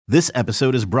This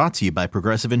episode is brought to you by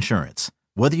Progressive Insurance.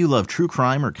 Whether you love true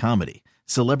crime or comedy,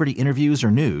 celebrity interviews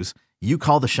or news, you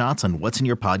call the shots on what's in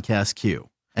your podcast queue.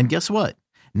 And guess what?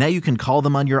 Now you can call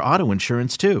them on your auto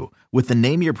insurance too with the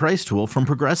Name Your Price tool from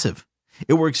Progressive.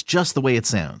 It works just the way it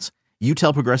sounds. You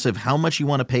tell Progressive how much you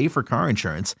want to pay for car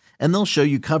insurance, and they'll show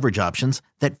you coverage options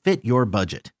that fit your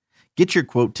budget. Get your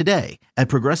quote today at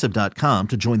Progressive.com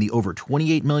to join the over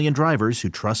 28 million drivers who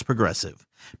trust Progressive.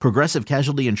 Progressive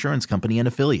Casualty Insurance Company and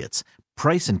Affiliates.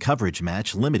 Price and coverage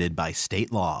match limited by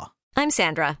state law. I'm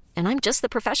Sandra, and I'm just the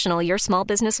professional your small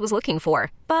business was looking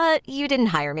for. But you didn't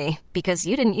hire me because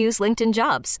you didn't use LinkedIn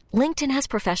Jobs. LinkedIn has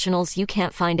professionals you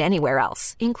can't find anywhere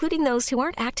else, including those who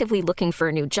aren't actively looking for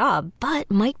a new job, but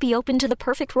might be open to the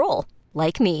perfect role,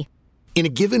 like me. In a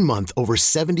given month, over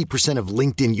 70% of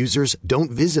LinkedIn users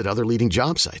don't visit other leading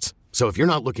job sites. So if you're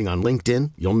not looking on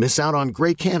LinkedIn, you'll miss out on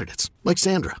great candidates like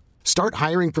Sandra. Start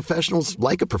hiring professionals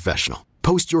like a professional.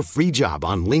 Post your free job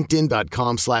on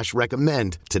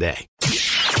linkedin.com/recommend today.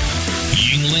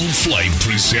 Yingling Flight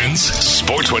presents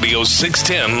Sports Radio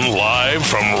 610 live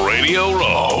from Radio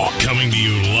Row. Coming to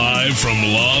you live from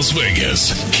Las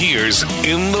Vegas. Here's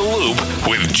In the Loop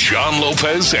with John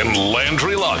Lopez and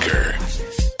Landry Locker.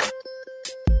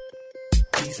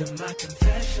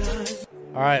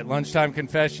 All right, Lunchtime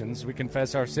Confessions. We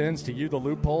confess our sins to you, the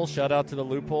loophole. Shout out to the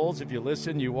loopholes. If you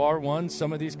listen, you are one.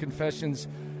 Some of these confessions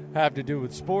have to do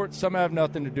with sports. Some have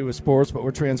nothing to do with sports, but we're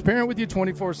transparent with you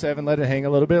 24/7. Let it hang a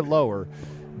little bit lower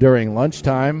during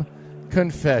Lunchtime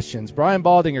Confessions. Brian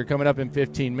Baldinger coming up in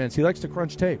 15 minutes. He likes to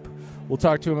crunch tape. We'll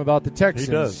talk to him about the Texans.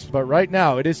 He does. But right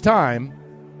now, it is time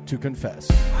to confess.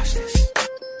 Watch this.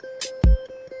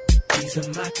 These are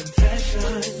my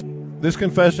confessions. This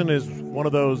confession is one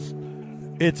of those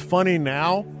it's funny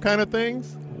now kind of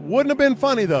things. Wouldn't have been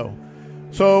funny, though.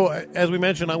 So, as we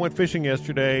mentioned, I went fishing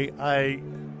yesterday. I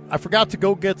forgot to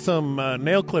go get some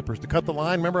nail clippers to cut the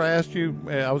line. Remember I asked you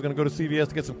I was going to go to CVS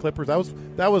to get some clippers.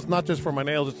 That was not just for my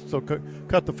nails, it's so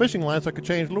cut the fishing line so I could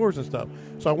change lures and stuff.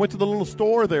 So I went to the little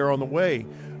store there on the way,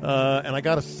 and I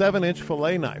got a 7-inch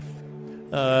fillet knife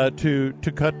to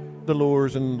cut the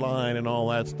lures and line and all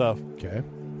that stuff. Okay.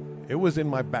 It was in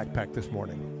my backpack this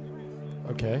morning.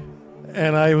 Okay.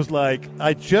 And I was like,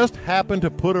 I just happened to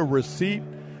put a receipt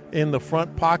in the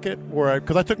front pocket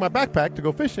because I took my backpack to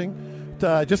go fishing.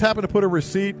 I just happened to put a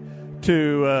receipt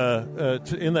in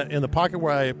the pocket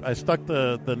where I stuck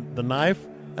the knife,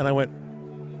 and I went,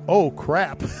 oh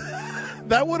crap,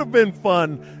 that would have been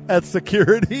fun at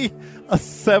security. A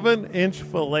 7-inch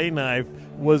fillet knife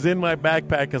was in my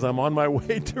backpack as I'm on my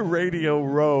way to Radio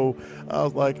Row. I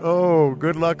was like, oh,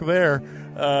 good luck there.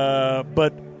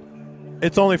 But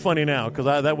it's only funny now because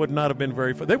that would not have been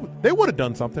very fun. They would have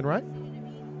done something, right?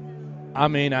 I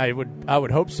mean, I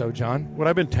would hope so, John. Would I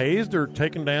have been tased or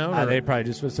taken down? They probably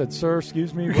just would have said, sir,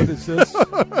 excuse me, what is this?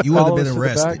 You would have been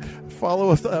arrested. Follow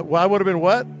us. Well, I would have been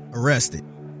what? Arrested.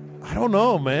 I don't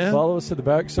know, man. Follow us to the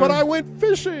back, sir. But I went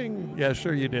fishing. Yeah,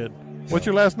 sure you did. What's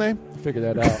your last name?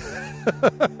 Figure that out.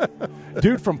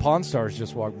 Dude from Pawn Stars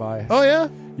just walked by. Oh, yeah?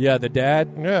 Yeah, the dad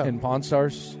in Pawn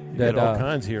Stars. That all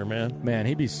kinds here, man. Man,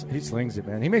 he slings it,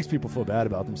 man. He makes people feel bad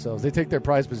about themselves. They take their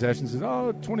prized possessions and say,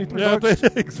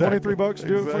 $23. Exactly. $23,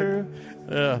 do it for you.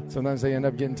 Yeah. Sometimes they end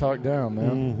up getting talked down,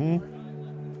 man.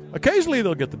 Mm-hmm. Occasionally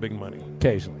they'll get the big money.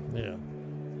 Occasionally. Yeah.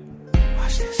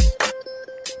 Watch this.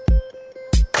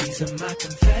 These are my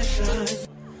confessions.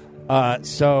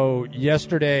 So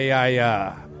yesterday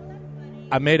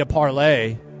I made a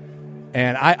parlay,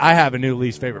 and I have a new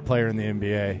least favorite player in the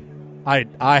NBA. I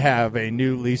have a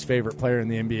new least favorite player in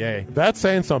the NBA. That's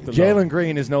saying something. Jalen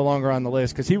Green is no longer on the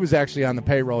list because he was actually on the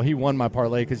payroll. He won my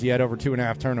parlay because he had over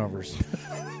 2.5 turnovers.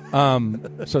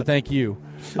 So thank you.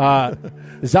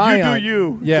 Zion.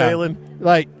 You do you, Jalen.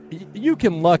 Like, you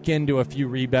can luck into a few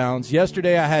rebounds.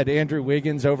 Yesterday I had Andrew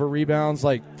Wiggins over rebounds,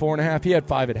 like 4.5. He had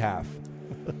 5 at half.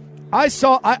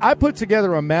 I put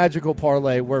together a magical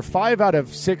parlay where 5 out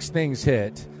of 6 things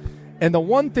hit, and the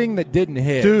one thing that didn't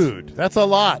hit. Dude, that's a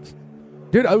lot.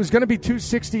 Dude, I was going to be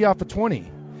 260 off of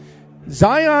 20.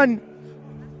 Zion,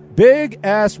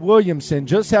 big-ass Williamson,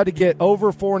 just had to get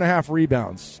over 4.5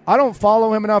 rebounds. I don't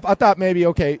follow him enough. I thought maybe,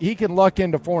 okay, he can luck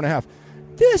into 4.5.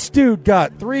 This dude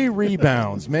got 3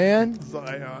 rebounds, man.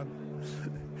 Zion.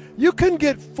 You can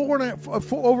get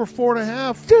over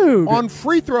 4.5 dude, on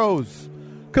free throws.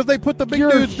 Because they put the big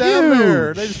dudes down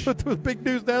there. They just put the big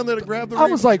dudes down there to grab the rebound.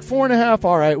 I was like 4.5.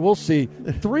 All right, we'll see.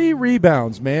 3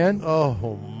 rebounds, man.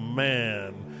 Oh,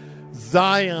 man.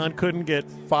 Zion couldn't get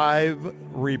 5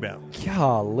 rebounds.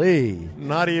 Golly.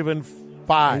 Not even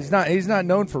 5. He's not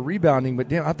known for rebounding, but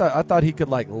damn, I thought he could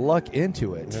like luck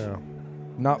into it. Yeah.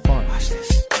 Not fun. Watch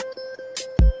this.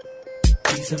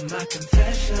 These are my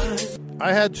confessions.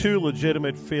 I had two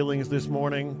legitimate feelings this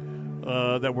morning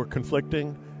that were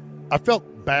conflicting. I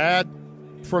felt bad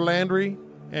for Landry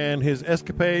and his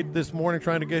escapade this morning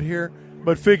trying to get here.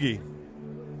 But Figgy,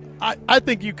 I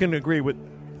think you can agree with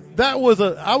that.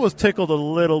 I was tickled a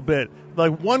little bit.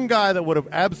 Like one guy that would have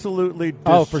absolutely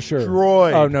destroyed. Oh, for sure.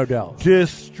 Oh, no doubt.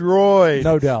 Destroyed.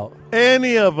 No doubt.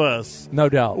 Any of us. No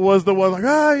doubt. Was the one like,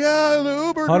 yeah, the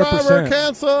Uber 100%. driver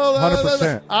canceled.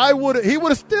 100%. He would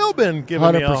have still been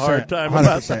giving me a hard time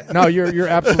about that. No, you're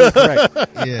absolutely correct.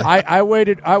 Yeah. I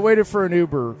waited for an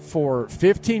Uber for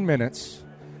 15 minutes.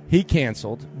 He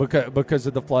canceled because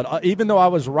of the flood, even though I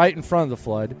was right in front of the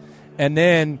flood. And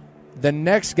then the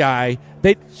next guy,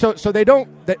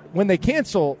 when they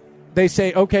cancel, they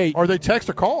say, okay. Or they text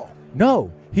or call.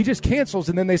 No, he just cancels,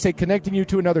 and then they say connecting you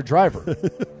to another driver.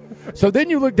 So then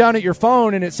you look down at your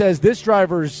phone, and it says this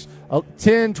driver's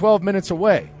 10, 12 minutes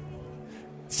away.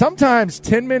 Sometimes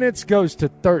 10 minutes goes to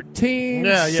 13,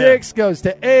 6 goes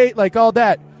to 8, like all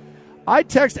that. I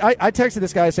texted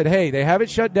this guy. I said, hey, they have it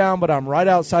shut down, but I'm right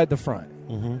outside the front.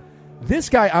 Mm-hmm. This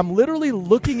guy, I'm literally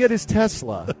looking at his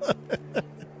Tesla,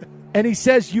 and he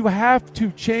says you have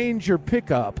to change your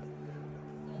pickup.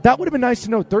 That would have been nice to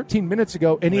know 13 minutes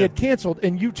ago, and he had canceled,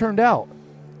 and you turned out.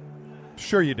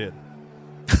 Sure you did.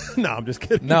 No, I'm just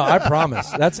kidding. No, I promise.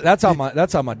 That's on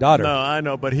my daughter. No, I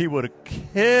know, but he would have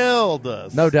killed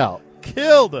us. No doubt.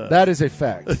 Killed us. That is a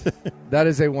fact. That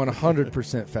is a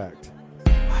 100% fact.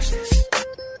 Watch this.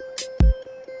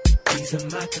 These are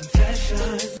my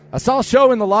confessions. I saw a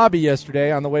show in the lobby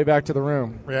yesterday on the way back to the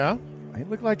room. Yeah? He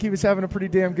looked like he was having a pretty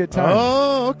damn good time.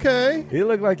 Oh, okay. He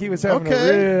looked like he was having a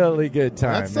really good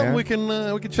time. That's something we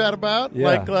can chat about.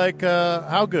 Yeah. Like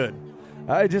how good?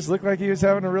 I just looked like he was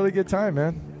having a really good time,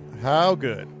 man. How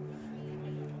good?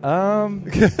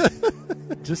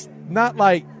 Just not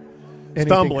like anything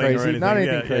stumbling crazy. or anything. Not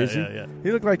anything crazy. Yeah.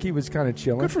 He looked like he was kind of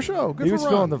chilling. Good for show. Good he for was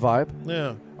Ron. feeling the vibe.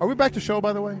 Yeah. Are we back to show,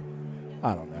 by the way?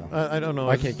 I don't know. I don't know.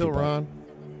 I Is can't it still keep up. Ron?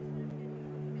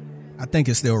 I think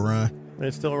it's still Ron.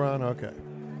 It's still Ron? Okay.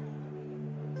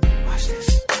 Watch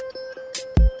this.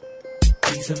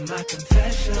 These are my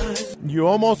confessions. You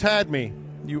almost had me.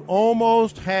 You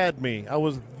almost had me. I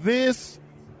was this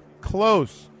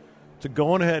close to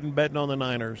going ahead and betting on the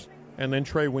Niners, and then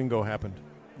Trey Wingo happened.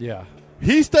 Yeah.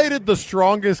 He stated the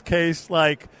strongest case,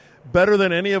 like better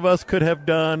than any of us could have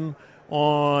done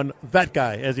on that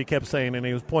guy, as he kept saying, and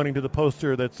he was pointing to the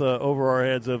poster that's over our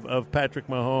heads of Patrick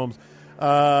Mahomes.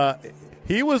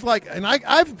 He was like, and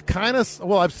I've kind of,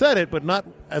 well, I've said it, but not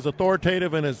as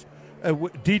authoritative and as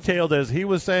detailed as he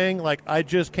was saying, like, I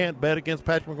just can't bet against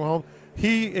Patrick Mahomes.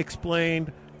 He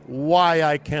explained why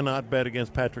I cannot bet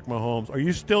against Patrick Mahomes. Are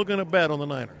you still going to bet on the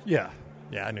Niners? Yeah.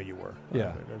 Yeah, I knew you were.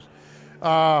 Yeah.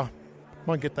 I'm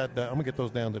going to get that down. I'm going to get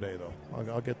those down today,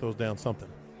 though. I'll get those down something.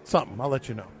 I'll let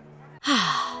you know.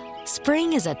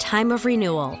 Spring is a time of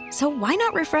renewal, so why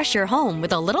not refresh your home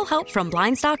with a little help from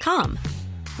Blinds.com?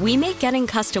 We make getting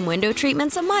custom window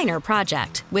treatments a minor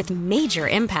project with major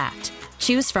impact.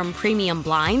 Choose from premium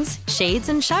blinds, shades,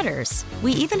 and shutters.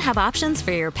 We even have options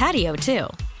for your patio, too.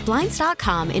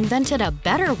 Blinds.com invented a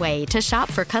better way to shop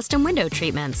for custom window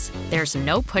treatments. There's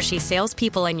no pushy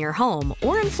salespeople in your home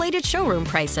or inflated showroom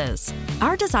prices.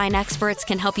 Our design experts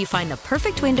can help you find the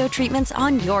perfect window treatments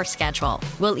on your schedule.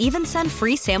 We'll even send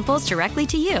free samples directly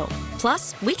to you.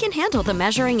 Plus, we can handle the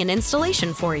measuring and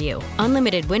installation for you.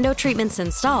 Unlimited window treatments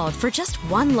installed for just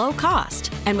one low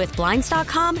cost. And with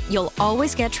Blinds.com, you'll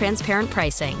always get transparent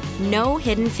pricing. No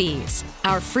hidden fees.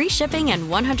 Our free shipping and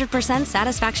 100%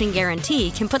 satisfaction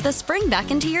guarantee can put the spring back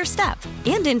into your step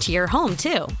and into your home,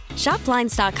 too. Shop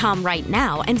Blinds.com right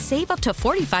now and save up to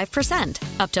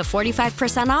 45%. Up to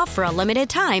 45% off for a limited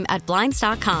time at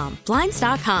Blinds.com.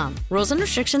 Blinds.com. Rules and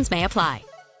restrictions may apply.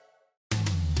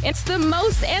 It's the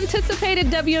most anticipated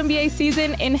WNBA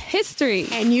season in history.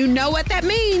 And you know what that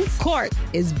means. Court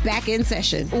is back in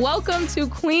session. Welcome to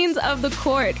Queens of the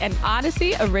Court, an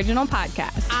Odyssey original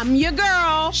podcast. I'm your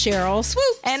girl, Cheryl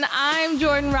Swoop. And I'm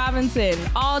Jordan Robinson.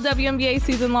 All WNBA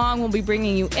season long, we'll be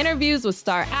bringing you interviews with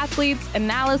star athletes,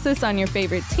 analysis on your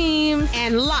favorite teams,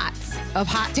 and lots of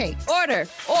hot takes.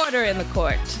 Order in the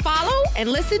court. Follow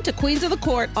and listen to Queens of the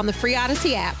Court on the free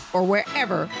Odyssey app or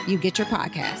wherever you get your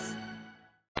podcasts.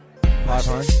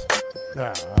 500.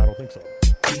 Nah, I don't think so.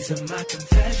 These are my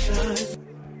confessions.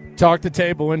 Talked the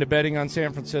table into betting on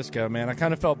San Francisco, man. I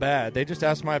kind of felt bad. They just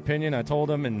asked my opinion. I told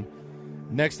them, and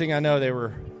next thing I know, they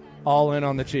were all in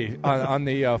on the Chiefs, on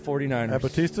the 49ers. At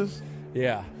Batistas?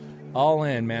 Yeah, all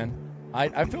in, man.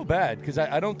 I feel bad because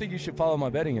I don't think you should follow my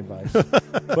betting advice.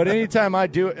 But anytime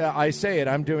I say it,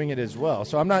 I'm doing it as well.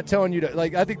 So I'm not telling you to,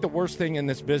 like, I think the worst thing in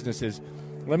this business is,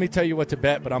 let me tell you what to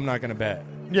bet, but I'm not going to bet.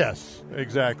 Yes,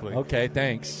 exactly. Okay,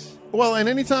 thanks. Well, and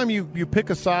anytime you pick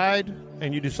a side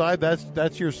and you decide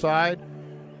that's your side,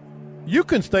 you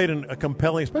can state a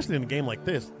compelling, especially in a game like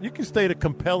this, you can state a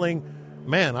compelling,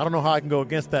 man, I don't know how I can go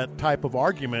against that type of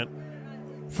argument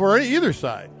for either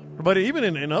side. But even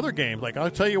in other games, like,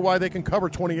 I'll tell you why they can cover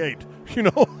 28. You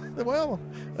know, well,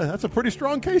 that's a pretty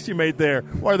strong case you made there.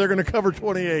 Why they're going to cover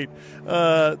 28.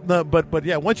 No, but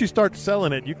yeah, once you start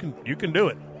selling it, you can do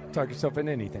it. Talk yourself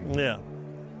into anything. Yeah.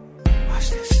 Watch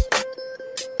this.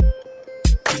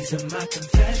 These are my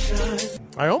confessions.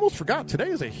 I almost forgot. Today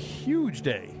is a huge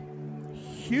day.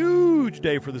 Huge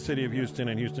day for the city of Houston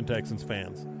and Houston Texans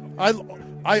fans.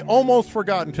 I almost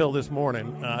forgot until this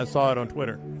morning. I saw it on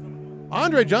Twitter.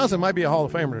 Andre Johnson might be a Hall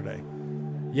of Famer today.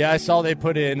 Yeah, I saw they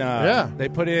put in they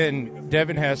put in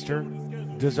Devin Hester,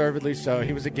 deservedly so.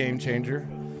 He was a game changer,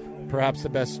 perhaps the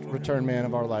best return man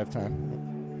of our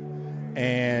lifetime.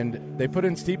 And they put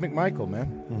in Steve McMichael,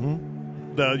 man.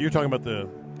 Mm-hmm. You're talking about the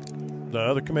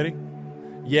other committee?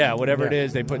 Yeah, whatever it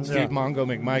is, they put Steve Mongo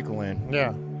McMichael in.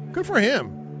 Yeah. Good for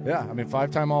him. Yeah, I mean,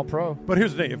 5-time All-Pro. But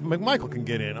here's the thing. If McMichael can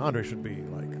get in, Andre should be,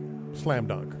 like, slam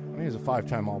dunk. I mean, he's a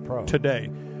 5-time All-Pro.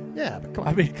 Today. Yeah, but come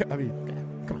on. I mean,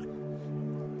 come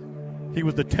on. He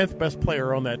was the 10th best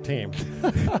player on that team,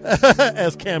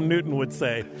 as Cam Newton would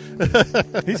say.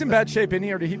 He's in bad shape, isn't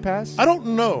he, or did he pass? I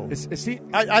don't know. Is he?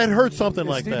 I had heard something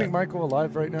like Steve that. Steve McMichael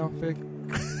alive right now, Fig?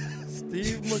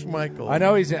 Steve McMichael. I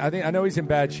know he's in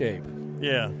bad shape.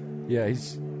 Yeah. Yeah,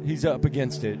 he's up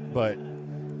against it, but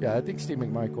yeah, I think Steve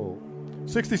McMichael.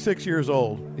 66 years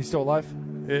old. He's still alive?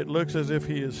 It looks as if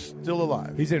he is still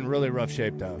alive. He's in really rough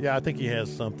shape, though. Yeah, I think he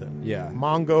has something. Yeah.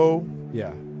 Mongo.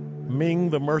 Yeah. Ming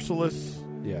the Merciless.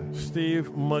 Yeah. Steve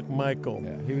McMichael.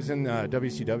 Yeah. He was in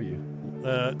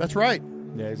WCW. That's right.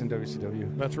 Yeah, he's in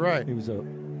WCW. That's right. He was a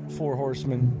Four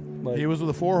Horsemen. He was with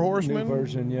the Four Horsemen? New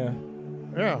version, yeah.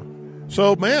 Yeah.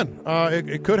 So, man,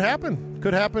 it could happen.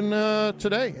 Could happen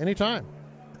today, anytime.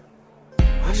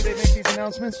 When do they make these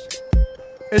announcements?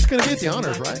 It's going to be at the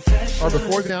honors, right? Or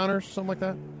before the honors, something like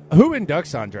that. Who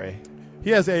inducts Andre? He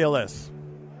has ALS.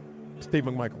 Steve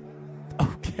McMichael.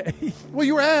 Okay. Well,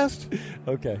 you were asked.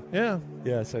 Okay. Yeah.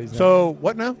 Yeah, so he's not. So,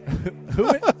 what now?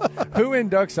 Who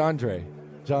inducts Andre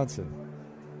Johnson?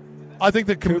 I think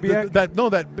that Kubiak?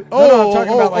 I'm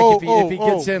talking about like if he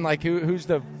gets in, like who's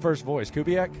the first voice?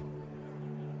 Kubiak?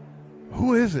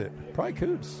 Who is it? Probably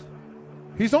Kubes.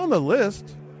 He's on the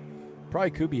list.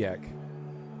 Probably Kubiak.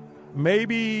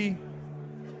 Maybe.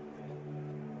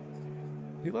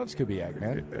 He loves Kubiak,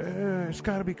 man. It's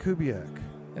got to be Kubiak.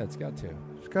 Yeah, it's got to.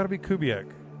 It's got to be Kubiak.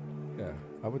 Yeah,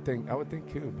 I would think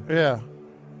Kube. Yeah.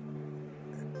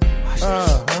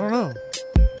 I don't know.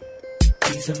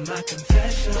 These are my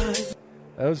confessions.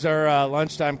 Those are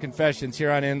lunchtime confessions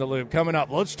here on In the Loop. Coming up,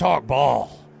 let's talk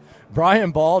ball.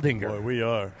 Brian Baldinger. Boy, we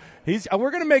are.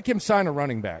 We're going to make him sign a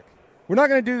running back. We're not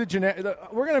going to do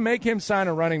we're going to make him sign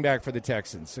a running back for the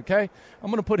Texans, okay? I'm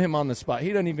going to put him on the spot. He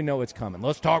doesn't even know what's coming.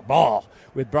 Let's talk ball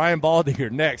with Brian Baldinger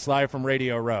next, live from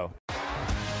Radio Row.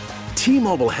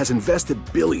 T-Mobile has invested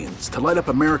billions to light up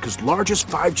America's largest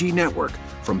 5G network,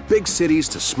 from big cities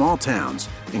to small towns,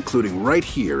 including right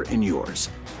here in yours.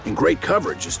 And great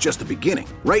coverage is just the beginning.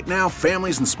 Right now,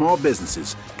 families and small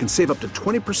businesses can save up to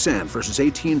 20% versus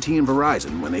AT&T and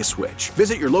Verizon when they switch.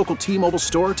 Visit your local T-Mobile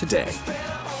store today.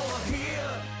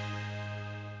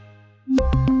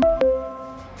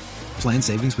 Plan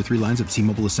savings with 3 lines of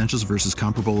T-Mobile Essentials versus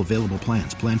comparable available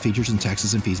plans. Plan features and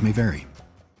taxes and fees may vary.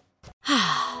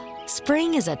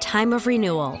 Spring is a time of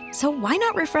renewal, so why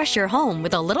not refresh your home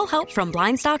with a little help from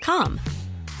Blinds.com?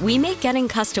 We make getting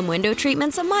custom window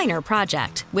treatments a minor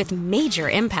project with major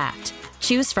impact.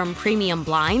 Choose from premium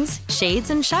blinds,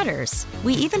 shades, and shutters.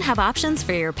 We even have options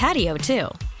for your patio, too.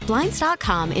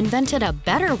 Blinds.com invented a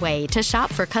better way to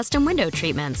shop for custom window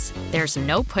treatments. There's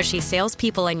no pushy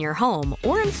salespeople in your home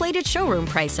or inflated showroom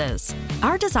prices.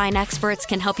 Our design experts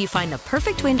can help you find the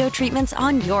perfect window treatments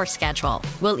on your schedule.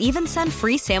 We'll even send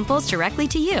free samples directly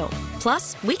to you.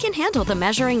 Plus, we can handle the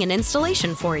measuring and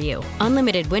installation for you.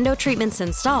 Unlimited window treatments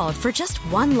installed for just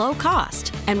one low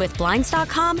cost. And with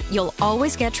Blinds.com, you'll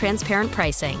always get transparent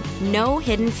pricing. No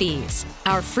hidden fees.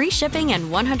 Our free shipping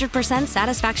and 100%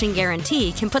 satisfaction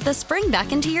guarantee can put the spring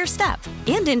back into your step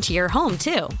and into your home,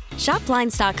 too. Shop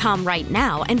Blinds.com right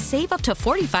now and save up to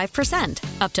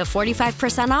 45%. Up to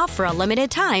 45% off for a limited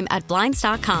time at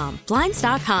Blinds.com.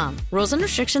 Blinds.com. Rules and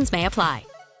restrictions may apply.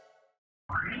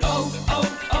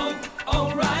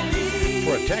 O'Reilly.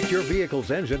 For a Protect your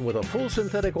vehicle's engine with a full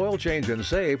synthetic oil change and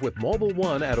save with Mobile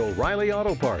One at O'Reilly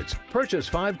Auto Parts. Purchase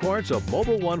 5 quarts of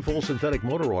Mobile One full synthetic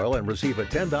motor oil and receive a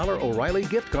 $10 O'Reilly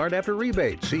gift card after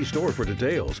rebate. See store for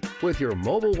details. With your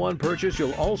Mobile One purchase,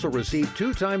 you'll also receive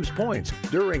 2 times points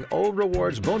during O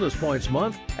Rewards Bonus Points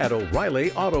Month at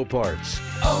O'Reilly Auto Parts.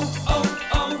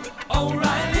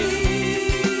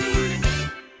 O'Reilly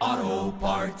Auto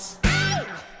Parts.